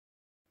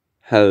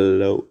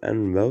Hello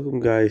and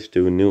welcome guys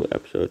to a new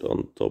episode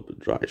on Top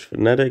Drives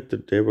Fanatic.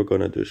 Today we're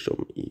gonna do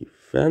some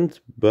events,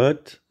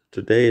 but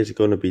today is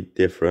gonna be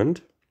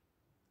different.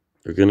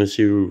 You're gonna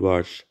see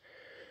rewards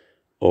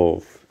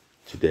of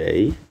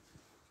today,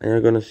 and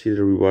you're gonna see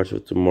the rewards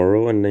of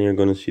tomorrow, and then you're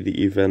gonna see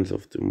the events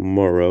of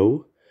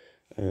tomorrow.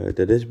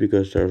 That is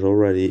because there's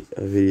already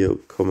a video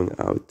coming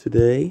out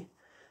today,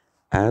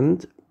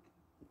 and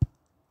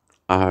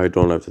I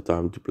don't have the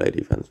time to play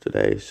the events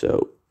today,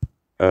 so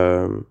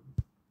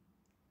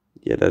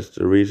yeah, that's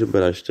the reason,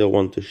 but I still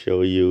want to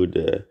show you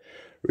the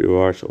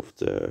rewards of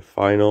the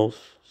finals,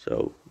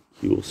 so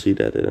you will see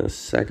that in a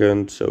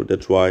second. So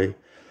that's why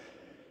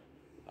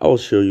I will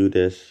show you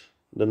this,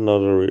 then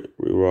other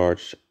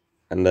rewards,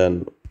 and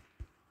then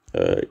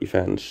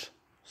events.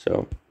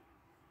 So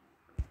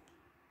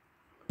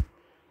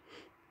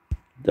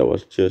that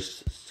was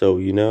just so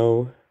you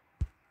know.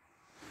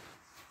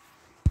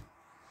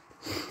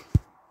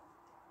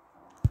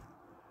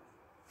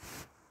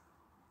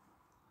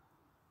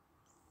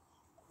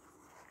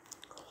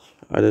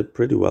 I did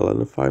pretty well in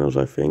the finals,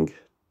 I think.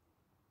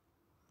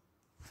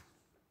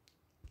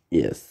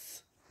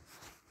 Yes,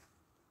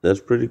 that's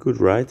pretty good,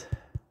 right?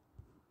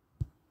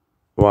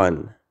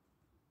 1,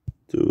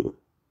 2,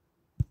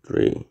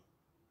 3,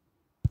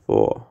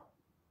 4,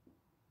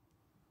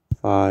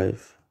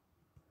 5.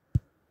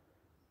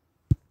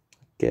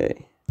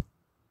 Okay,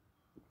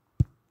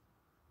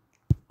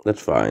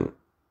 that's fine.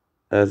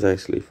 That's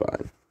actually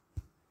fine.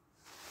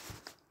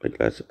 Like,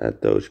 let's add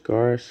those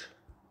cars.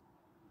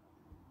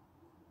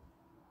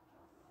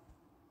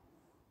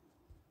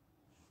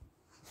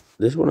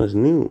 This one is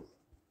new.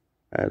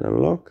 Add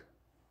unlock.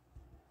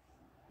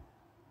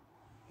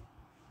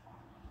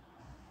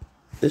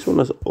 This one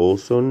is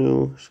also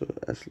new. So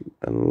as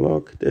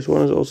unlock. This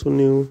one is also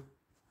new.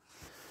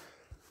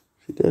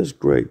 See, that's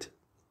great.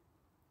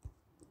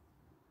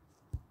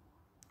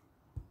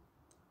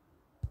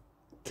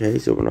 Okay,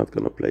 so we're not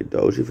gonna play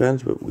those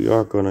events, but we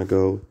are gonna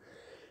go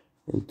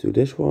into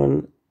this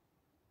one.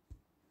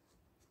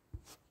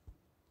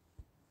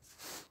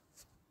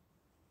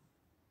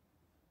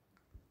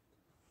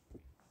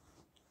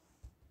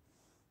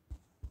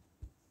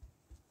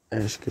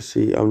 As you can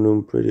see, I'm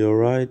doing pretty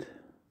alright.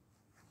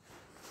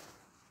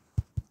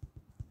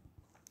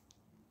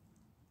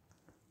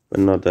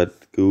 But not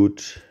that good.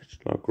 It's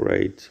not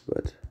great,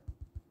 but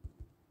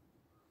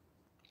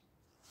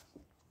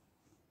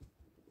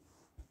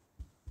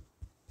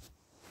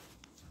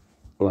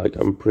like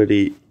I'm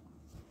pretty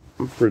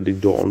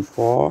done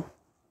for.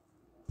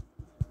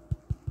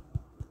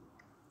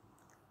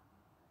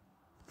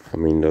 I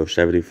mean, those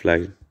 70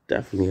 flags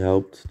definitely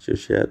helped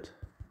just yet.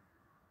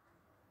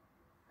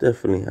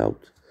 Definitely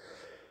helped.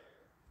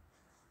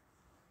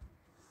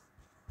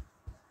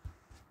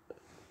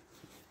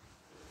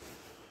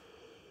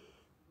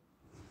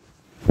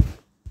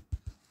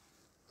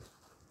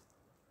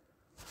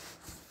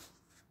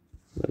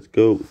 Let's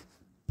go.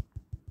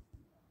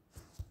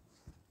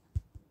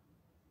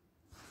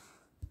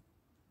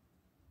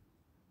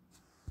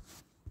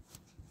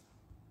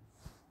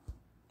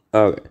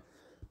 Okay,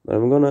 but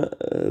I'm gonna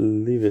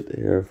leave it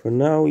here for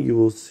now. You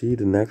will see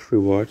the next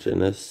rewards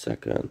in a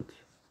second.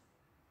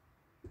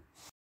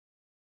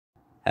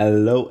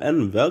 Hello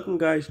and welcome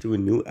guys to a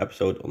new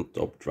episode on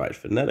Top Drives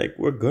Fanatic.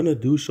 We're gonna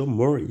do some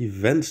more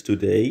events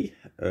today.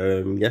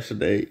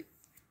 Yesterday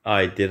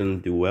I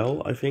didn't do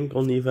well, I think,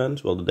 on the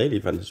events. Well, the daily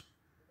event is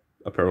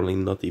apparently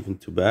not even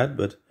too bad,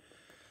 but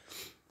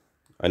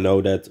I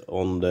know that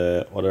on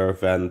the other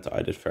event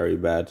I did very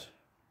bad.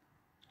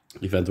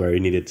 The event where you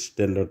needed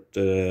standard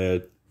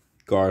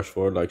cars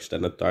for, like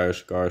standard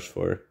tires cars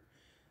for.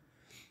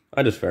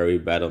 I did very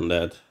bad on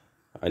that.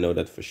 I know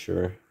that for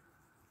sure.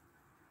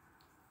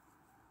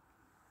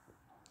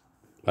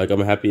 Like,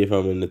 I'm happy if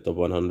I'm in the top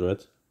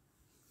 100.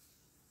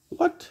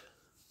 What?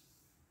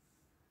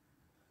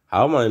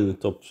 How am I in the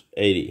top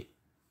 80?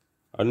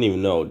 I don't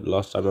even know. The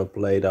last time I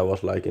played, I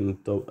was like in the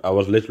top. I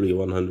was literally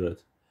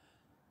 100,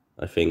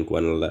 I think,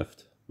 when I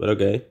left. But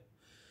okay.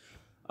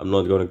 I'm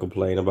not going to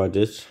complain about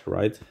this,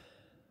 right?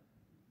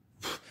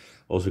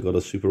 Also got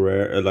a super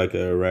rare, like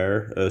a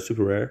rare,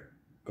 super rare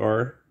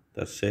car.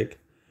 That's sick.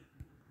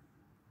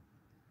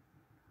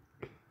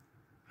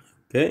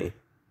 Okay.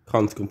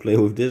 Can't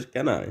complain with this,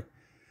 can I?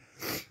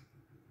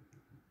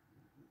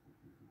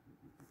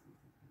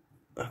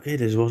 Okay,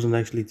 this wasn't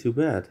actually too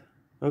bad.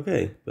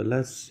 Okay, but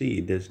let's see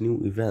this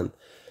new event.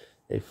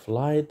 A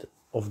flight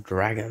of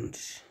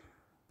dragons.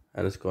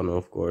 And it's gonna,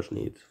 of course,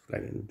 need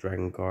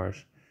dragon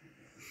cars.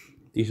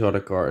 These are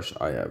the cars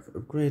I have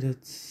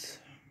upgraded.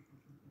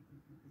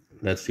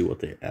 Let's see what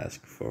they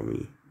ask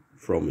from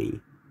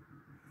me.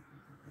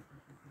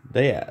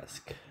 They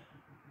ask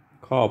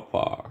car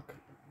park,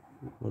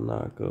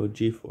 Monaco,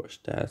 G-force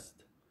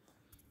test.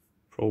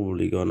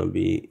 Probably gonna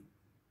be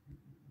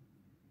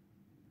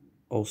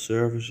all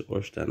service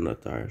or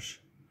standard tires.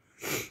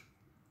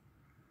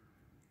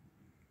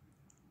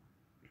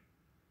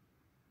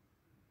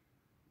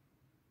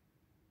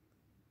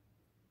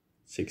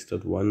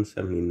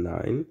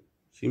 .179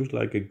 seems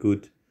like a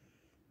good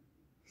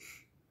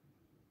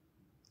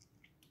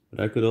But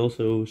I could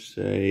also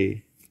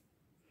say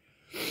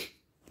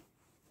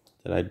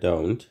that I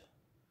don't.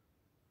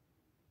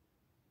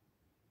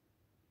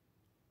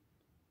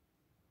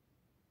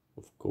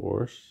 Of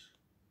course.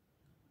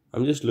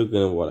 I'm just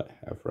looking at what I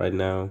have right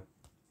now.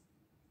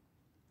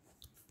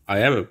 I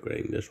am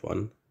upgrading this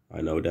one.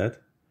 I know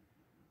that.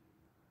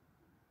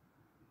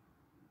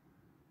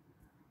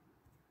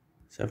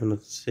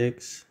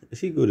 706. Is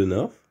he good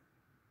enough?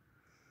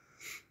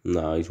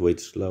 No, he's way too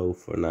slow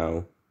for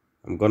now.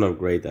 I'm gonna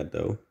upgrade that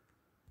though.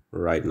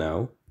 Right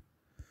now.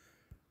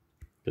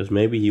 Because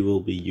maybe he will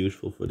be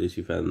useful for this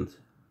event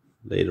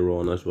later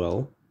on as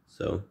well.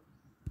 So,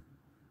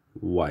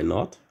 why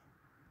not?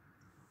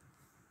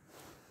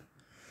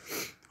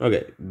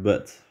 Okay,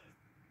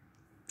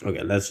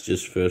 let's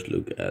just first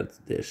look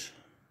at this.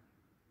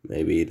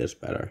 Maybe that's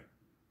better.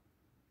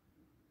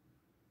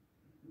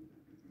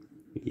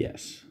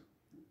 Yes.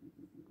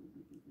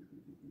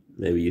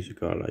 Maybe use a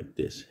car like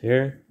this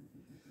here.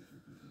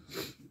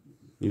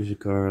 Use a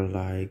car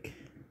like...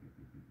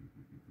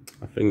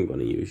 I think I'm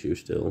gonna use you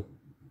still.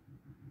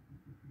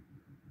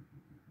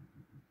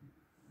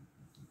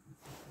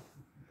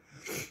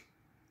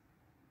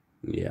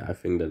 Yeah, I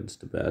think that's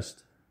the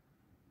best.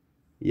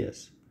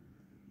 Yes.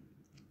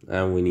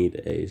 And we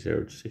need a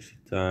 0 to 60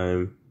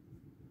 time.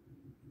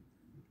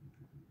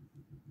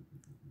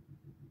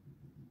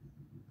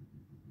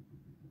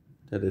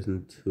 That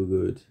isn't too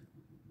good.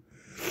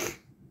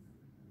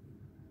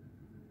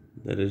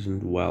 That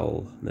isn't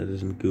well. That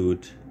isn't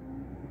good.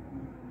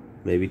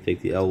 Maybe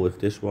take the L with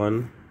this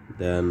one.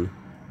 Then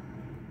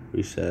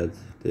reset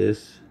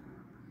this.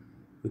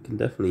 We can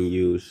definitely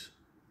use...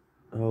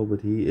 Oh,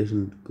 but he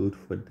isn't good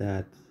for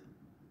that.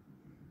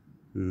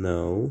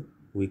 No,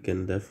 we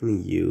can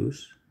definitely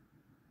use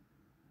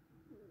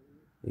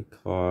a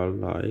car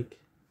like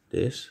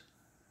this.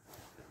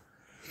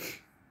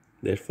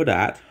 There's for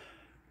that.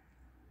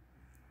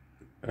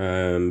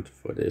 And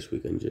for this we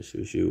can just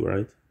use you,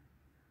 right?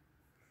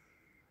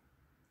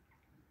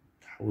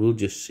 We'll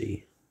just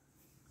see.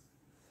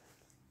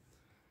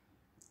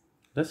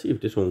 Let's see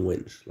if this one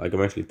wins. Like,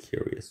 I'm actually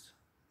curious.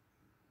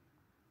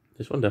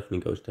 This one definitely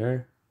goes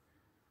there.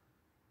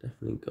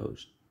 Definitely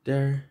goes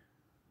there.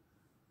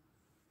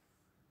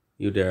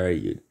 You there,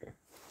 you there.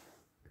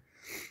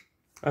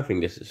 I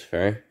think this is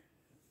fair.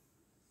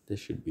 This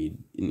should be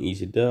an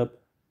easy dub.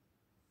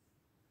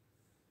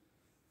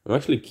 I'm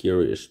actually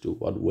curious to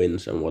what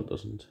wins and what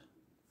doesn't.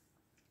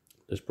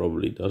 This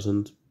probably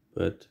doesn't,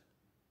 but...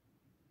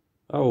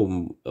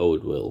 Oh,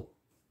 it will.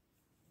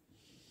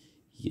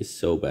 He is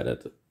so bad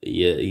at...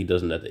 Yeah, he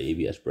doesn't have the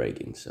ABS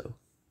braking, so...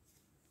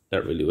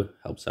 That really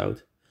helps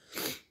out.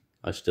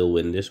 I still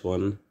win this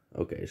one.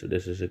 Okay, so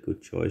this is a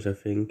good choice, I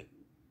think.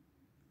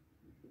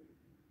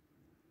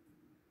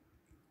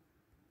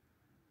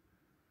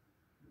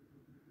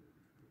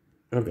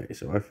 Okay,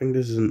 so I think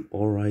this is an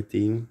alright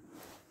team.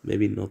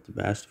 Maybe not the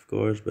best, of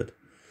course, but...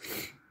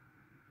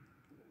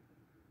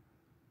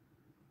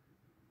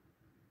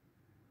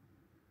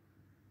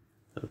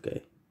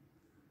 Okay.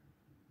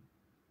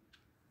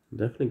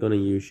 Definitely gonna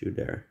use you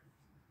there.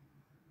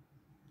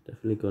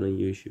 Definitely gonna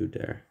use you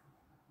there.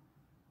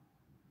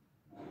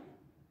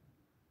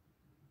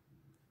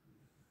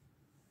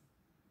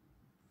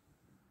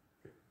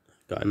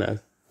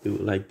 Kinda do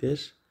it like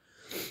this.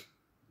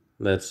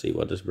 Let's see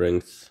what this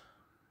brings.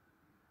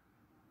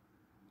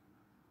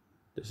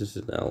 This is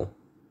an L.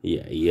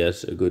 Yeah, he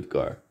has a good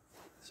car.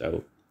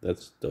 So,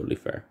 that's totally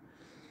fair.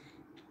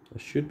 I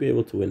should be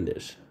able to win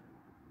this.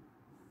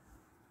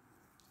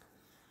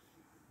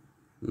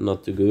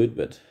 Not too good,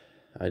 but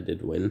I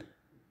did win.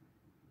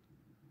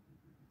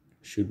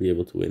 Should be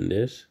able to win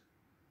this.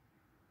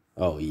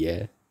 Oh,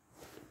 yeah.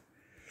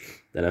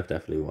 Then I've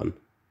definitely won.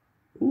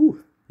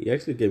 Ooh, he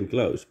actually came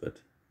close,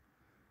 but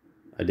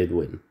I did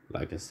win,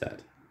 like I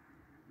said.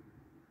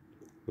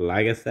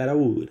 Like I said I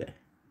would.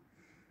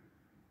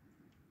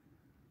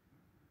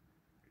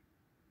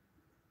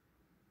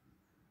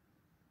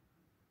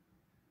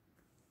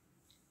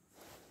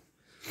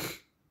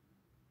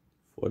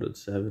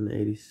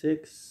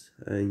 $4.786,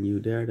 and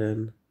you there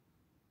then.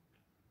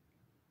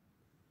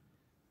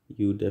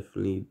 You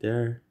definitely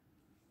there.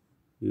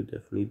 You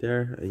definitely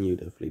there, and you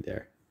definitely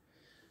there.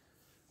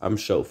 I'm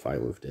so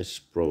fine with this,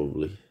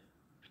 probably.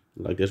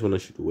 Like, this one I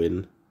should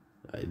win.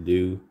 I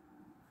do.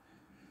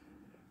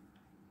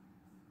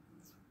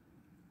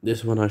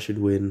 This one I should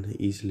win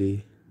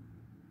easily.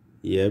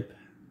 Yep.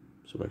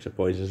 Some extra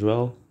points as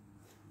well.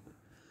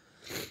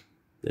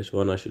 This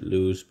one I should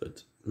lose,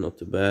 but not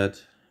too bad.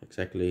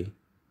 Exactly.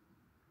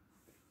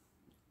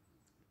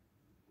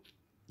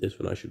 This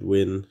one I should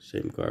win.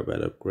 Same car, but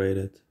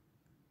upgraded.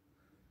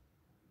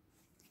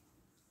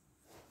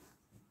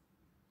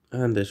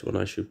 And this one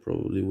I should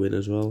probably win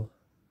as well.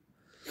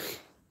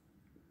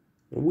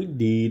 And we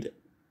did.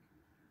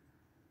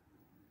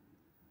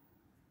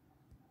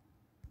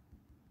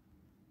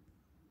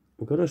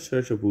 I'm gonna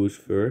search a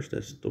boost first.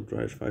 That's Top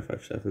Drives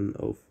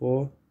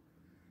 55704.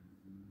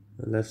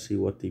 And let's see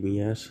what team he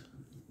has.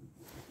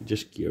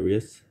 Just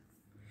curious.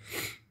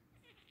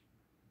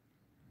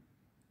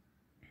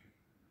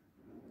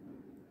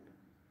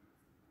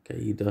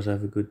 Okay, he does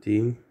have a good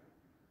team.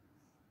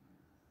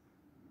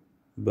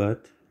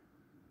 But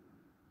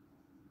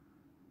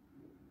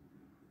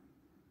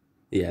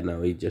yeah,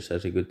 no, he just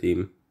has a good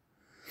team.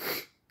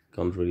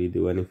 Can't really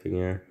do anything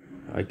here.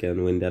 I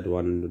can win that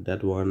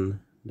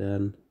one,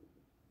 then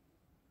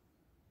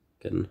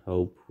can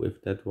hope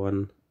with that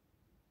one.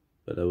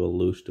 But I will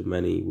lose too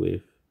many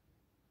with...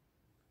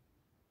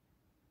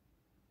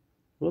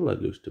 Will I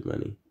lose too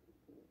many?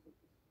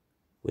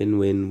 Win,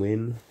 win,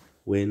 win,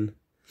 win,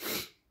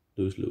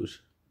 lose,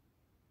 lose.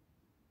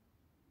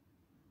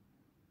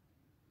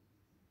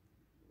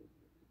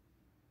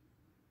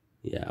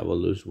 Yeah, I will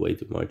lose way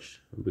too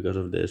much because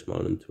of this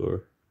mountain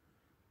tour.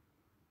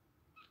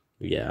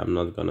 Yeah, I'm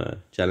not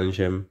gonna challenge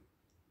him.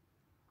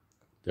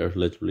 There's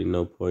literally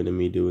no point in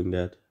me doing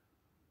that.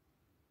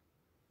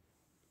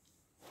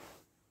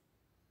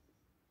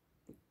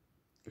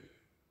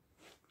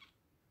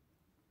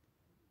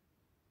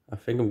 I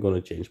think I'm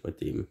gonna change my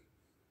team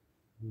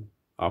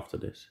after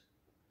this.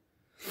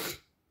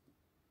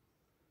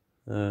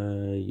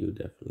 You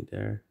definitely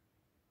there.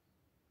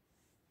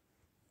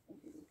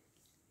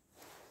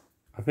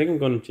 I think I'm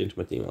gonna change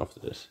my team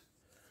after this.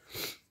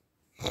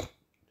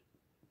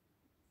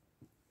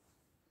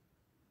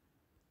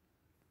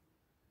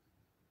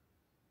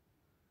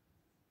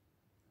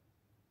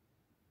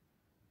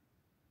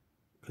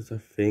 Because I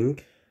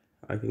think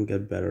I can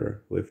get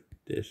better with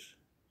this.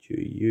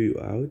 You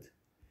out.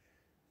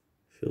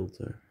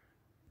 Filter.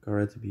 Car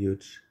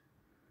attributes.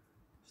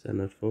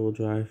 Standard four-wheel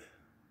drive.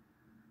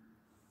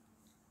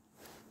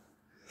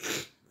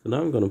 So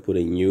now I'm gonna put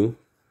in you.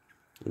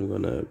 I'm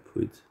gonna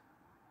put...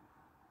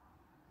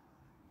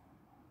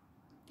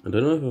 I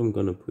don't know if I'm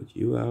gonna put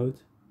you out.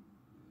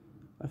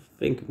 I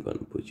think I'm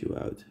gonna put you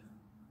out.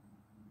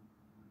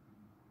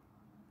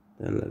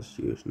 Then let's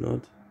use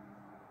not.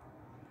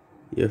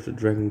 You have the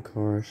dragon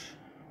cars.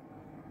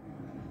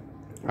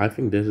 I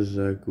think this is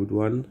a good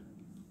one.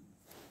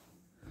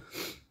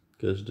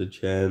 Because the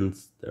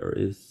chance there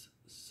is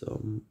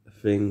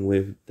something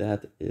with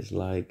that is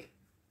like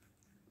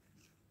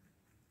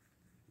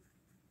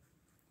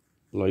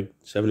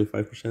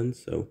 75%,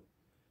 so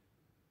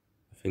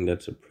I think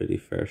that's a pretty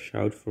fair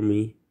shout for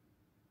me.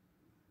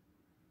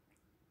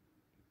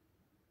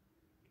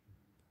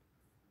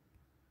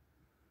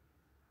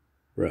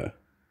 Bruh.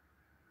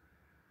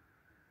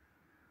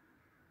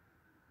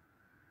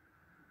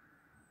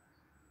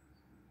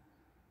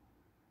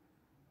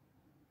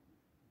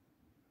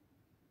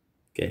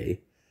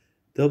 Okay.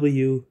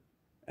 W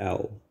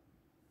L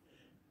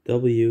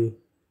W.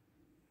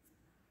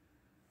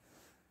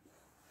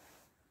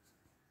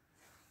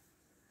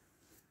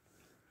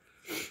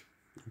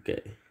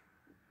 Okay.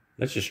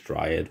 Let's just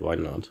try it, why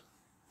not?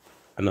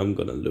 I know I'm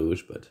gonna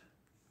lose, but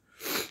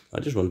I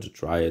just want to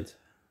try it.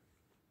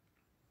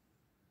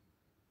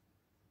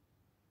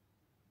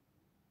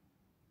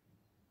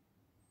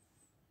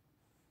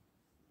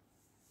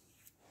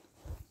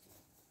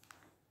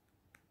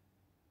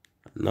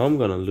 I know I'm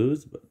gonna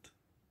lose, but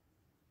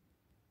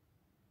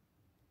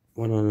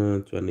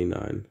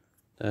 129.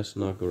 That's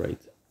not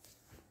great.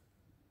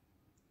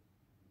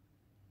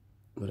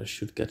 But I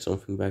should get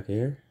something back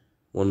here.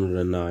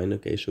 109.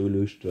 Okay, so we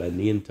lose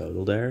 20 in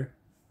total there.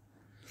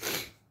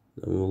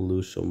 Then we'll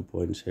lose some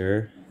points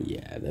here.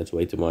 Yeah, that's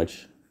way too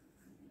much.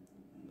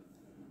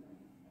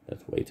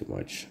 That's way too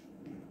much.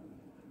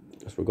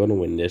 Because we're gonna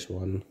win this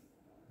one.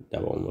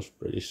 That one was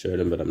pretty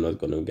certain, but I'm not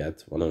gonna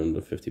get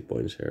 150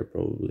 points here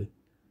probably.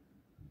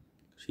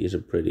 She is a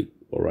pretty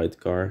alright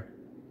car.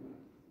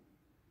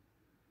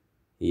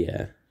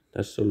 Yeah,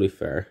 that's totally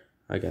fair.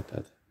 I get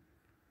that.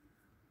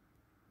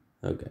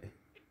 Okay.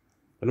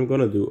 But I'm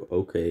gonna do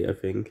okay, I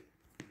think.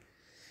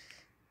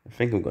 I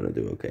think I'm gonna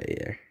do okay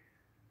here.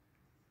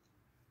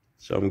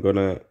 So I'm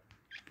gonna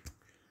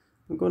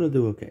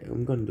do okay.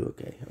 I'm gonna do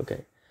okay.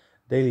 Okay.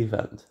 Daily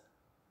event.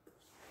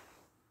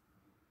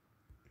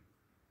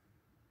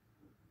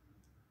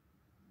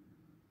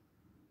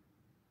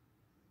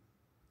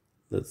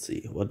 Let's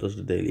see. What does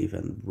the daily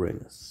event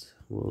bring us?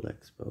 World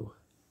Expo.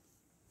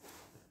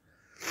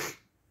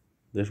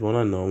 This one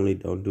I normally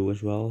don't do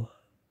as well.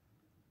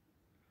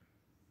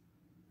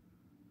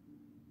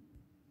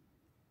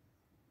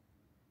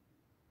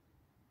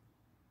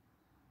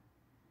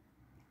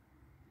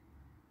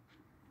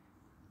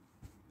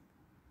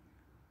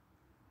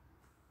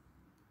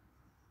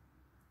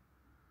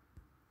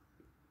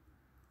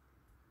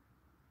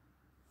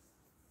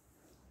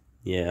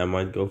 Yeah, I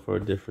might go for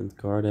a different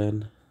car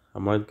then. I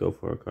might go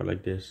for a car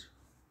like this.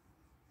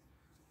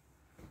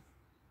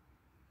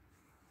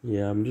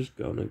 Yeah, I'm just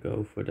gonna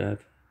go for that.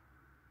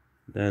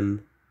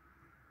 Then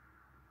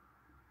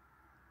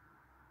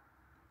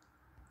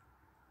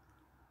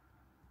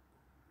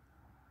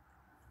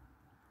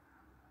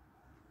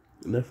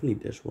definitely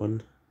this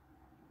one.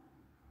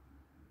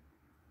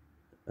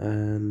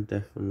 And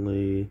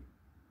definitely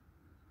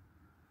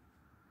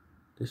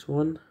this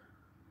one.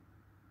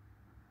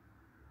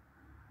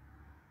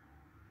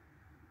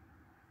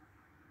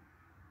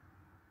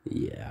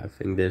 Yeah, I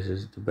think this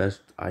is the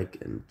best I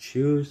can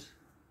choose.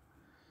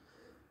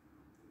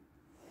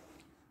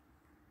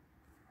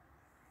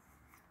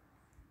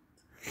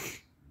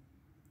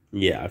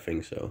 Yeah, I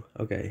think so.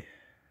 Okay,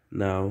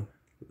 now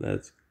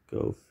let's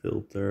go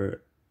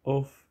filter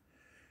off.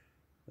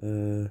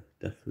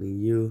 Definitely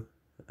you,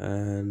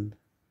 and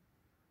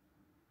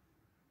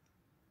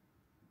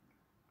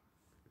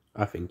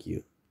I think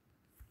you.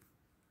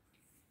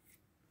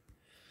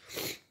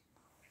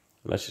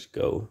 Let's just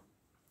go.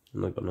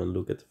 I'm not gonna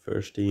look at the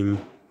first team.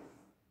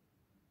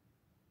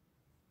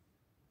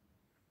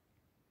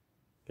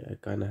 Okay, I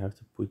kind of have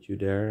to put you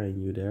there and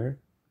you there.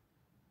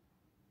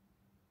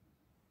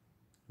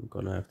 I'm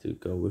gonna have to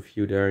go with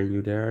you there and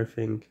you there, I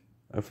think.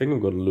 I think I'm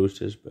gonna lose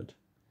this, but...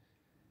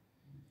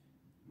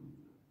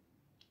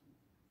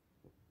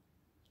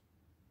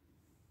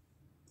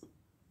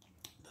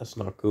 that's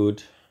not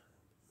good.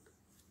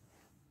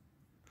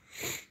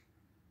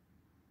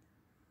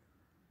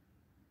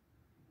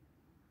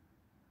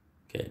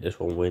 Okay, this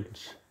one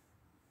wins.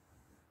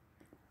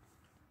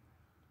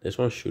 This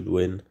one should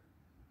win.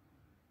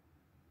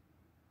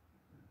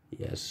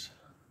 Yes.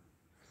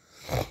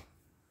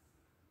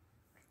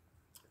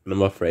 And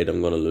I'm afraid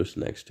I'm gonna lose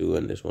the next two,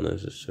 and this one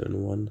is a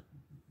certain one.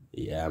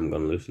 Yeah, I'm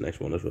gonna lose the next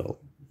one as well.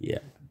 Yeah.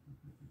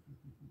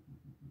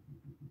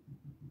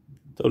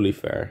 Totally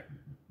fair.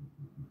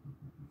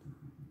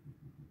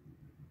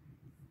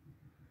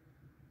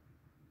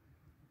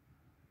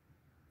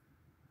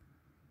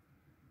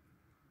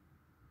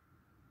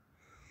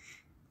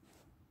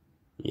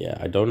 Yeah,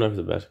 I don't have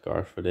the best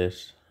card for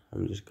this.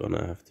 I'm just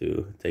gonna have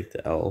to take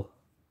the L.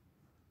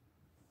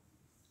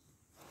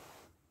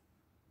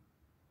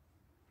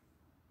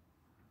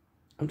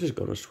 I'm just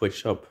gonna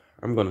switch up.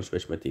 I'm gonna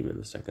switch my team in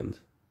a second.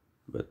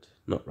 But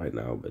not right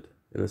now, but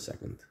in a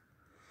second.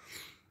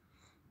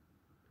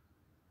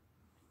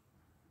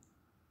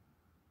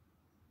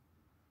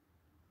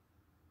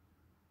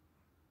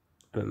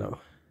 I don't know.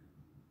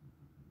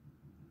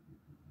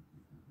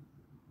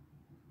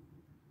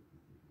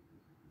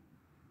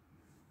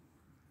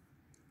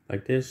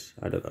 Like this?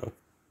 I don't know.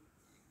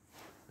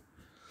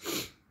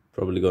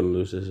 Probably gonna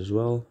lose this as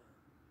well.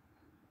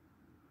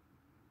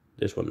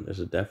 This one is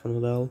a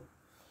definite L.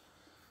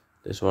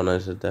 This one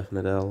is a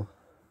definite L.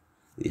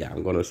 Yeah,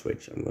 I'm gonna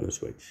switch.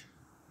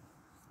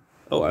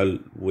 Oh, I'll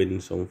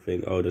win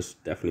something. Oh, that's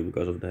definitely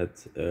because of that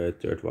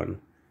third one.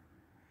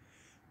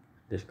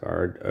 This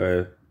card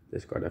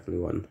definitely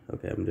won.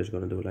 Okay, I'm just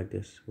gonna do it like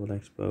this. Will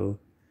Expo.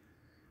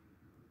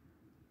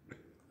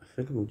 I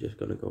think I'm just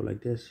gonna go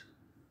like this.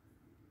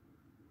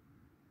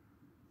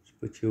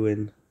 Just put you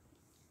in.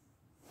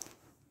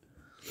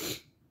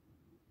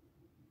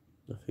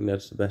 I think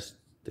that's the best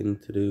thing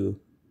to do.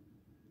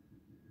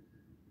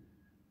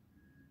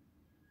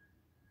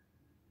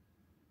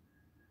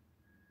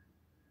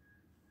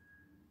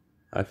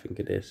 I think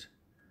it is.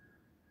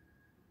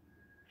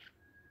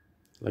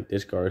 Like,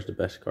 this car is the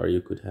best car you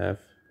could have,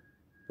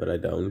 but I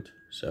don't,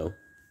 so.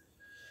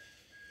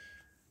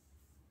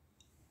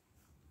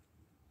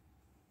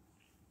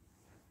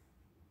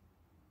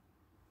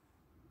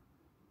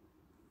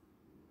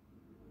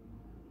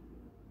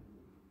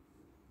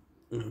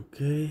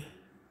 Okay.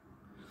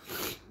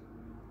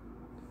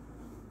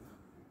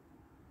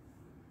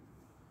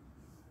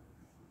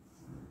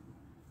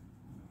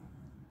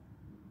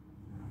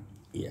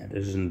 Yeah,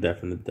 this is a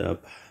definite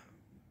dub.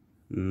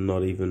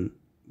 Not even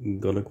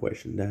gonna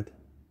question that.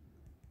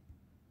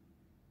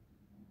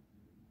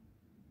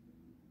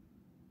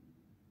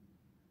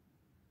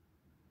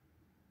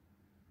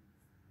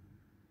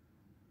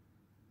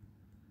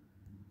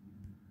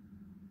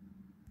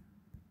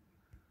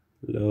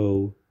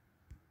 Low,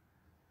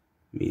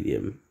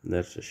 medium,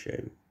 that's a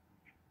shame.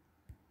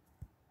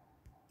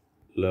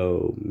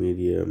 Low,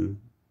 medium,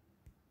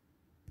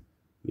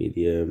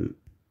 medium,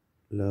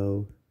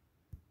 low,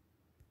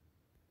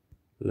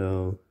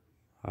 low,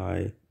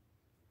 high.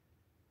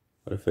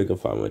 But I think I'm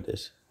fine with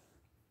this.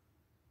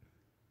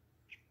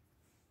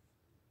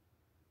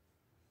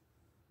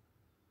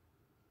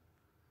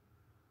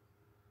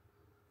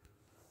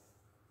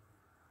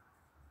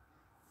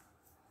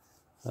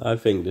 I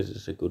think this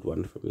is a good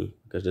one for me,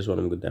 because this one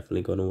I'm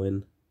definitely gonna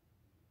win.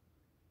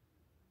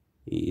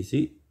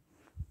 Easy.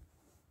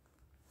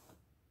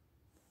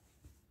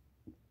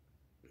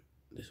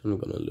 This one I'm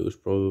gonna lose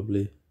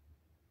probably.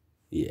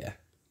 Yeah.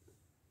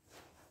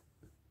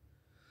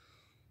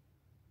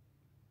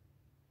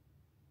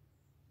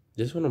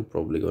 This one I'm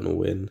probably gonna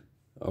win.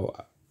 Oh,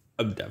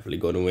 I'm definitely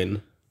gonna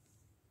win.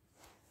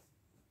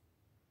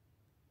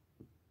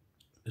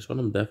 This one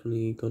I'm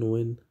definitely gonna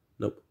win.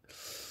 Nope.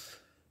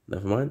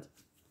 Never mind.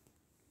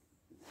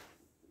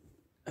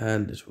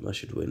 And this one I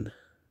should win.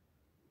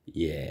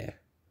 Yeah.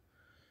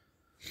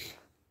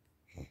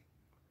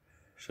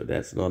 So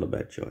that's not a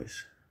bad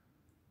choice.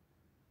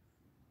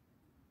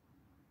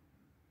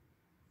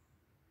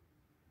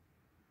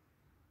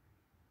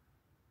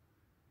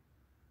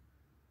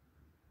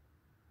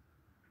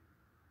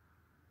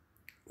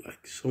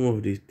 Like, some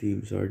of these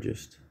teams are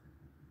just...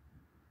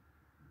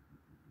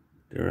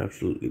 they're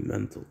absolutely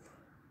mental.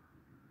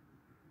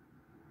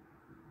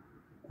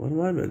 What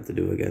am I meant to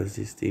do against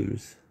these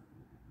teams?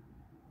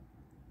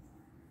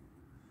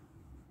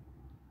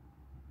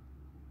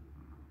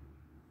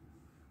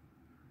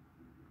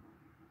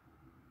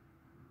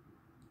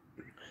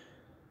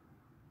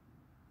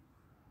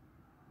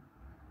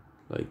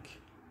 Like,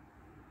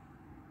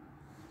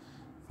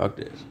 fuck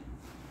this.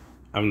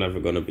 I'm never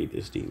gonna beat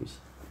these teams.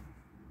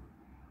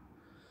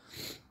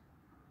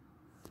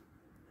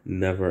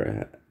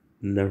 Never,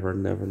 never,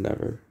 never,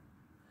 never.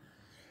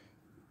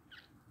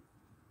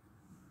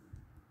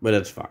 But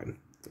that's fine.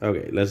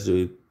 Okay, let's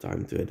do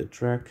time to hit the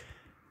track.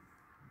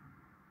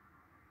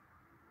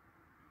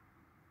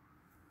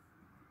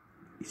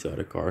 These are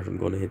the cars I'm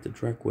gonna hit the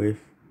track with.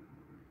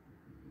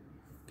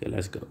 Okay,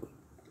 let's go.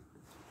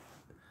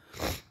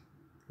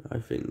 I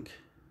think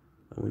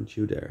I want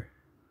you there.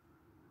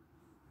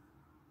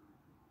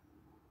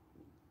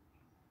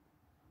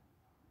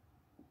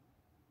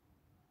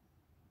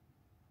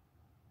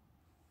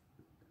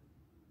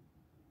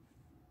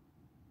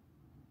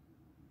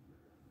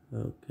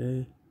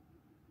 Okay.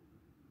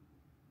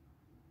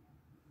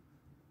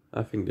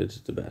 I think this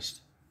is the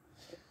best.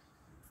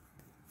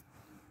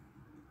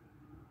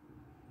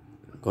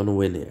 I'm gonna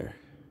win here.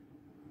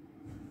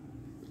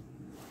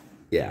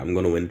 Yeah, I'm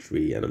gonna win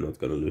 3 and I'm not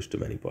gonna lose too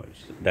many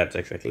points. That's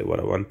exactly what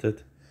I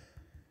wanted.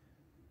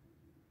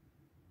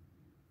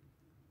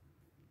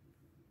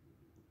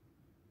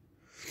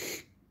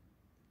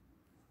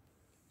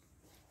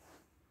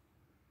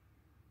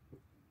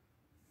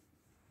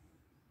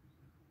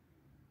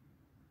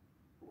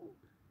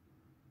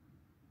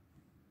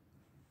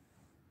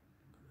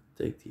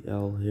 Take the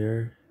L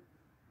here.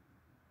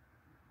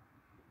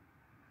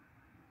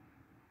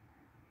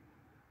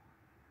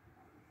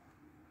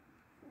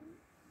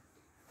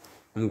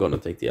 I'm gonna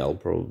take the L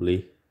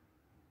probably.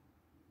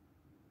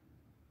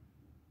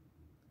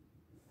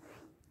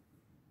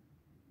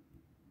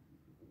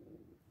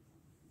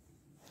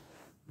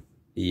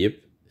 Yep.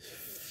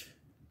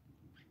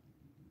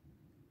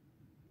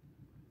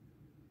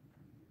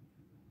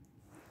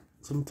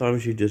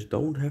 Sometimes you just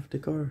don't have the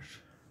cars.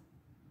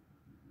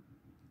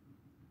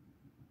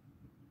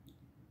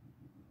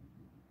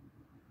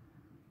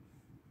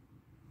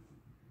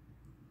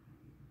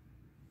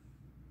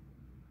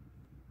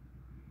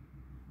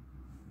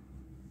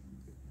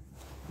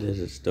 This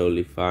is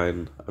totally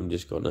fine. I'm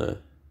just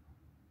gonna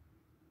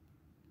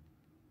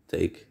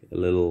take a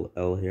little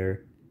L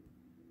here.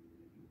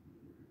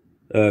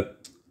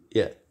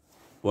 Yeah,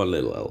 one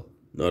little L,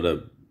 not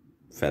a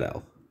fat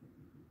L.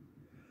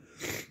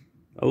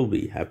 I will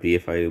be happy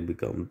if I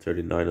become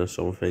 39 or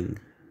something.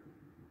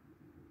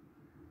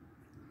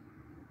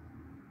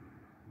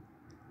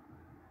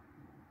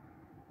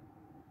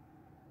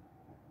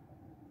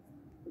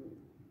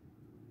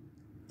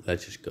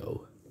 Let's just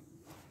go.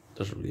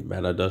 Doesn't really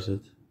matter, does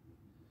it?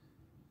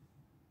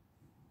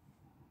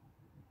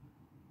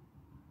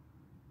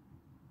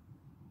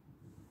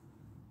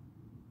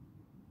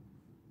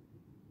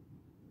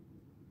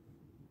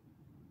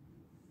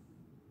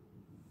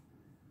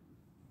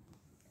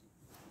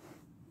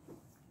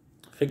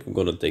 I think I'm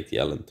gonna take the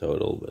L in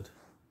total, but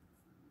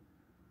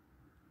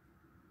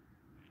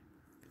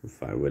I'm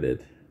fine with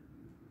it.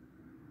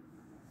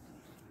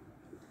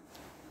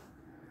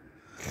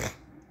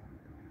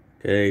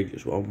 Okay,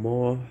 just one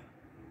more.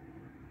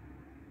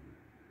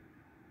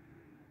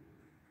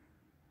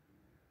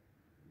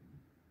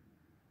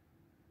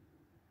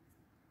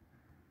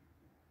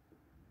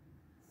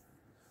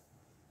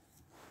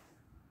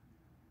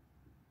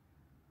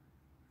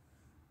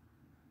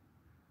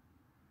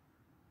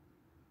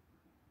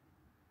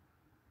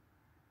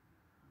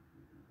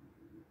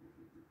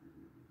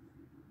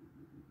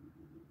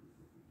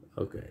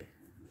 Okay.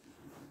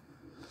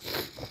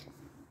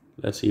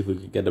 Let's see if we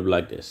can get them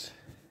like this.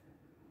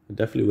 I'll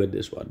definitely win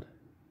this one.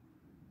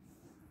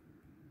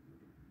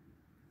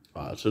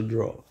 Ah, it's a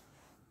draw.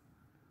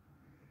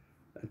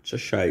 That's a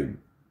shame.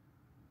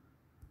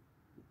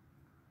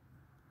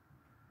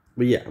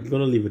 But yeah, I'm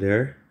gonna leave it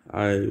there.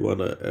 I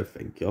wanna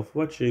thank you all for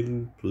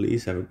watching.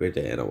 Please have a great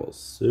day and I will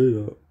see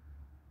you.